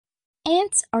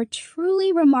Ants are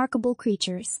truly remarkable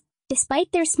creatures.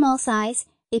 Despite their small size,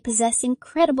 they possess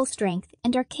incredible strength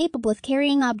and are capable of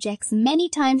carrying objects many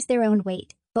times their own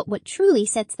weight. But what truly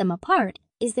sets them apart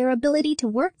is their ability to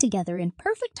work together in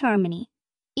perfect harmony.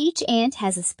 Each ant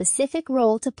has a specific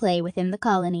role to play within the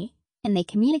colony, and they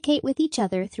communicate with each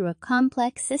other through a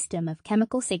complex system of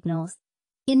chemical signals.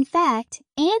 In fact,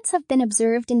 ants have been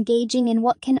observed engaging in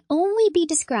what can only be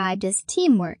described as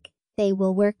teamwork. They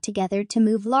will work together to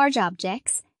move large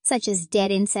objects, such as dead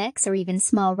insects or even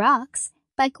small rocks,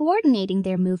 by coordinating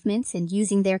their movements and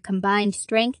using their combined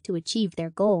strength to achieve their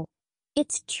goal.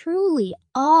 It's truly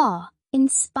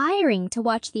awe-inspiring to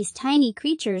watch these tiny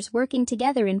creatures working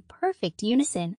together in perfect unison.